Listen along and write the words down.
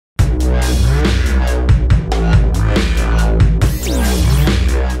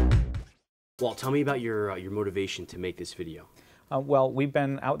Walt, tell me about your motivation to make this video. Well, we've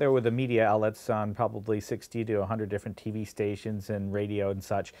been out there with the media outlets on probably 60 to 100 different TV stations and radio and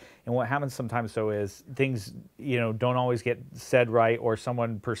such. And what happens sometimes, though, is things, don't always get said right, or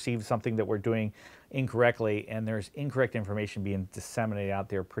someone perceives something that we're doing incorrectly, and there's incorrect information being disseminated out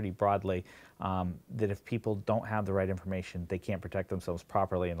there pretty broadly, that if people don't have the right information, they can't protect themselves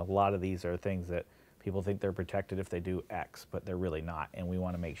properly. And a lot of these are things that people think they're protected if they do X, but they're really not. And we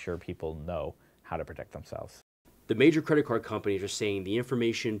want to make sure people know how to protect themselves. The major credit card companies are saying the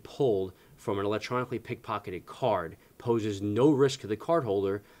information pulled from an electronically pickpocketed card poses no risk to the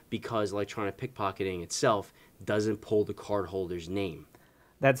cardholder because electronic pickpocketing itself doesn't pull the cardholder's name.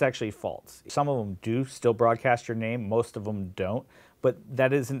 That's actually false. Some of them do still broadcast your name, most of them don't, but that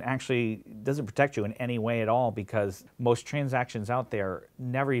doesn't protect you in any way at all, because most transactions out there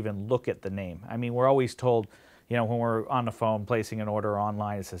never even look at the name. I mean, we're always told, when we're on the phone placing an order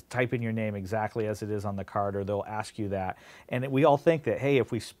online, it says type in your name exactly as it is on the card, or they'll ask you that. And we all think that, hey,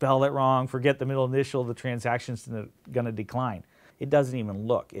 if we spell it wrong, forget the middle initial, the transaction's going to decline. It doesn't even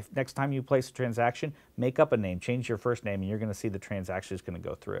look. If next time you place a transaction, make up a name, change your first name, and you're going to see the transaction is going to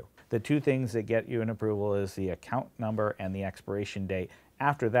go through. The two things that get you an approval is the account number and the expiration date.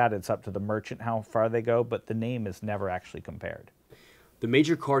 After that, it's up to the merchant how far they go, but the name is never actually compared. The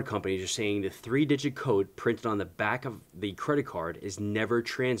major card companies are saying the 3-digit code printed on the back of the credit card is never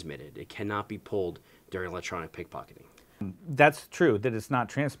transmitted. It cannot be pulled during electronic pickpocketing. That's true, that it's not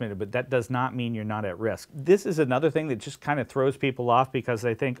transmitted, but that does not mean you're not at risk. This is another thing that just kind of throws people off, because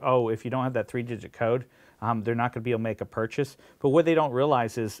they think, oh, if you don't have that 3-digit code, they're not going to be able to make a purchase. But what they don't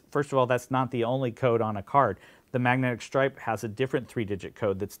realize is, first of all, that's not the only code on a card. The magnetic stripe has a different 3-digit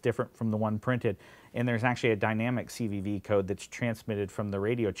code that's different from the one printed. And there's actually a dynamic CVV code that's transmitted from the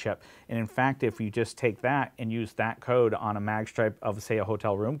radio chip. And in fact, if you just take that and use that code on a mag stripe of, say, a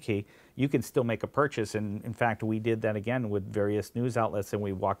hotel room key, you can still make a purchase. And in fact, we did that again with various news outlets, and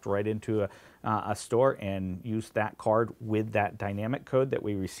we walked right into a store and used that card with that dynamic code that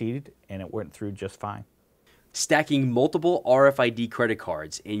we received, and it went through just fine. Stacking multiple RFID credit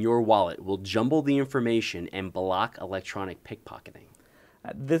cards in your wallet will jumble the information and block electronic pickpocketing.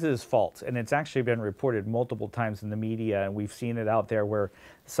 This is false, and it's actually been reported multiple times in the media, and we've seen it out there where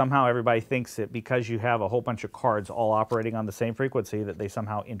somehow everybody thinks that because you have a whole bunch of cards all operating on the same frequency that they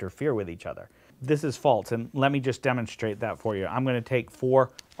somehow interfere with each other. This is false, and let me just demonstrate that for you. I'm going to take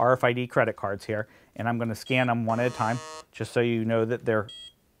 4 RFID credit cards here, and I'm going to scan them one at a time, just so you know that they're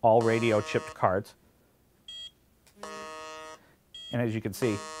all radio chipped cards. And as you can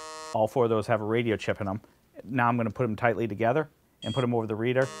see, all 4 of those have a radio chip in them. Now I'm going to put them tightly together and put them over the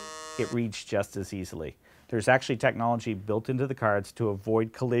reader. It reads just as easily. There's actually technology built into the cards to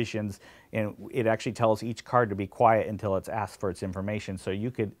avoid collisions, and it actually tells each card to be quiet until it's asked for its information, so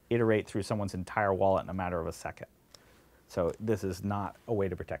you could iterate through someone's entire wallet in a matter of a second. So this is not a way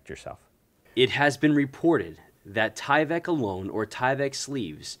to protect yourself. It has been reported that Tyvek alone or Tyvek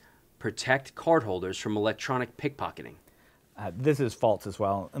sleeves protect cardholders from electronic pickpocketing. This is false as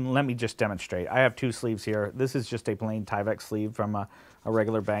well, and let me just demonstrate. I have 2 sleeves here. This is just a plain Tyvek sleeve from a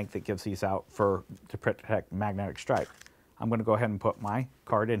regular bank that gives these out to protect magnetic stripe. I'm going to go ahead and put my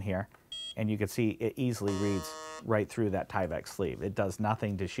card in here, and you can see it easily reads right through that Tyvek sleeve. It does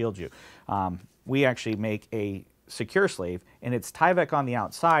nothing to shield you. We actually make a secure sleeve, and it's Tyvek on the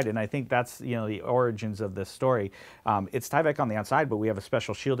outside, and I think that's the origins of this story. It's Tyvek on the outside, but we have a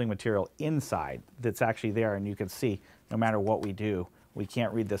special shielding material inside that's actually there, and you can see no matter what we do, we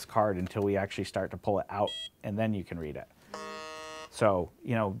can't read this card until we actually start to pull it out, and then you can read it. So,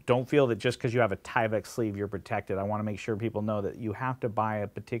 don't feel that just because you have a Tyvek sleeve, you're protected. I want to make sure people know that you have to buy a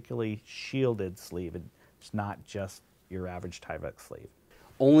particularly shielded sleeve. It's not just your average Tyvek sleeve.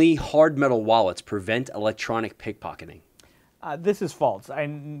 Only hard metal wallets prevent electronic pickpocketing. This is false.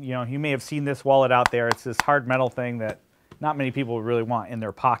 You may have seen this wallet out there. It's this hard metal thing that not many people really want in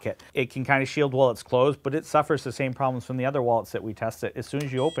their pocket. It can kind of shield while it's closed, but it suffers the same problems from the other wallets that we tested. As soon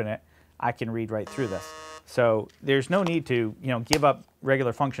as you open it, I can read right through this. So there's no need to give up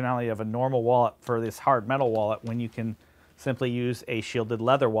regular functionality of a normal wallet for this hard metal wallet when you can simply use a shielded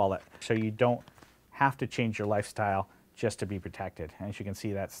leather wallet. So you don't have to change your lifestyle just to be protected. And as you can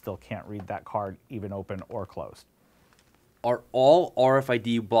see, that still can't read that card even open or closed. Are all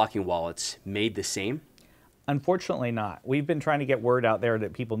RFID blocking wallets made the same? Unfortunately not. We've been trying to get word out there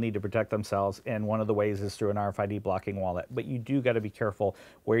that people need to protect themselves, and one of the ways is through an RFID blocking wallet. But you do got to be careful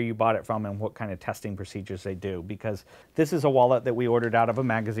where you bought it from and what kind of testing procedures they do, because this is a wallet that we ordered out of a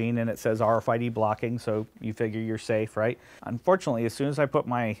magazine and it says RFID blocking, so you figure you're safe, right? Unfortunately, as soon as I put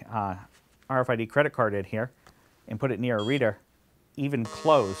my RFID credit card in here and put it near a reader, even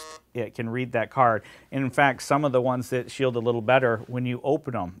closed, it can read that card. And in fact, some of the ones that shield a little better, when you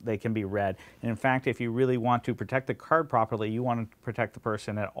open them, they can be read. And in fact, if you really want to protect the card properly, you want to protect the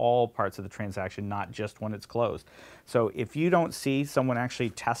person at all parts of the transaction, not just when it's closed. So if you don't see someone actually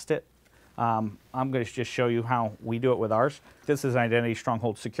test it, I'm going to just show you how we do it with ours. This is an Identity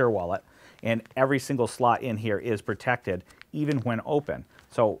Stronghold secure wallet, and every single slot in here is protected, even when open.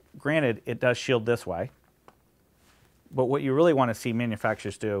 So granted, it does shield this way, but what you really want to see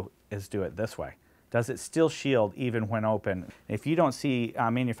manufacturers do is do it this way. Does it still shield even when open? If you don't see a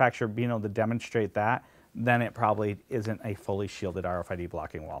manufacturer being able to demonstrate that, then it probably isn't a fully shielded RFID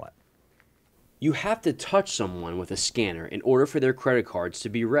blocking wallet. You have to touch someone with a scanner in order for their credit cards to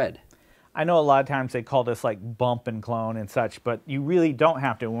be read. I know a lot of times they call this like bump and clone and such, but you really don't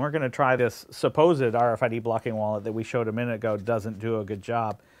have to. When we're going to try this supposed RFID blocking wallet that we showed a minute ago, doesn't do a good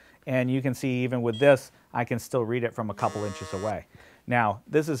job. And you can see even with this, I can still read it from a couple inches away. Now,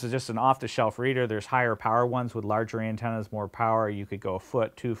 this is just an off-the-shelf reader. There's higher power ones with larger antennas, more power. You could go a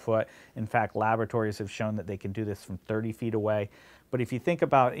foot, 2 foot. In fact, laboratories have shown that they can do this from 30 feet away. But if you think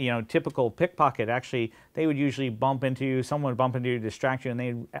about, typical pickpocket, actually, they would usually bump into you, someone would bump into you, distract you, and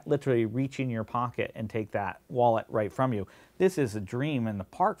they'd literally reach in your pocket and take that wallet right from you. This is a dream in the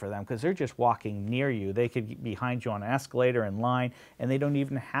park for them because they're just walking near you. They could be behind you on an escalator in line, and they don't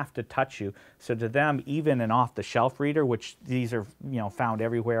even have to touch you. So to them, even an off-the-shelf reader, which these are found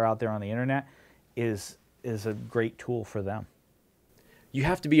everywhere out there on the internet, is a great tool for them. You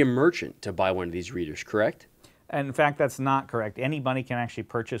have to be a merchant to buy one of these readers, correct? And in fact, that's not correct. Anybody can actually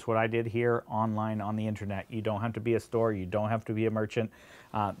purchase what I did here online on the internet. You don't have to be a store. You don't have to be a merchant.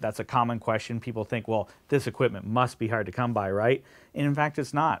 That's a common question. People think, well, this equipment must be hard to come by, right? And in fact,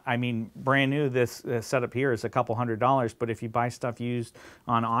 it's not. I mean, brand new, this setup here is a couple $100, but if you buy stuff used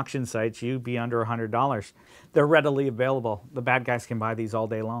on auction sites, you'd be under $100. They're readily available. The bad guys can buy these all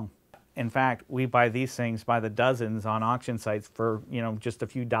day long. In fact, we buy these things by the dozens on auction sites for, just a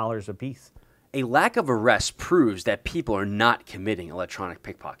few dollars a piece. A lack of arrest proves that people are not committing electronic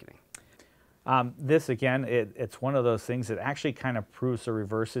pickpocketing. This, again, it's one of those things that actually kind of proves the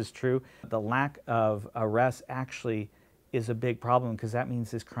reverse is true. The lack of arrest actually is a big problem because that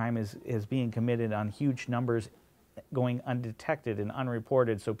means this crime is being committed on huge numbers, going undetected and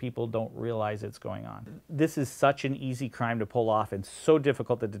unreported, so people don't realize it's going on. This is such an easy crime to pull off and so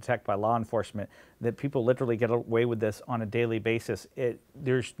difficult to detect by law enforcement that people literally get away with this on a daily basis.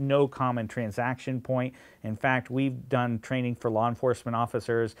 There's no common transaction point. In fact, we've done training for law enforcement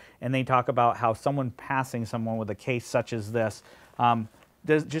officers, and they talk about how someone passing someone with a case such as this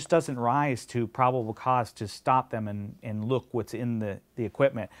just doesn't rise to probable cause to stop them and look what's in the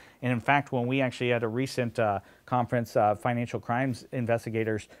equipment. And in fact, when we actually had a recent conference, financial crimes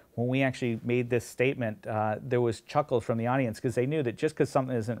investigators, when we actually made this statement, there was chuckles from the audience because they knew that just because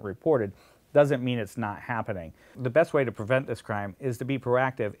something isn't reported doesn't mean it's not happening. The best way to prevent this crime is to be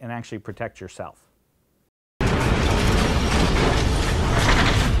proactive and actually protect yourself.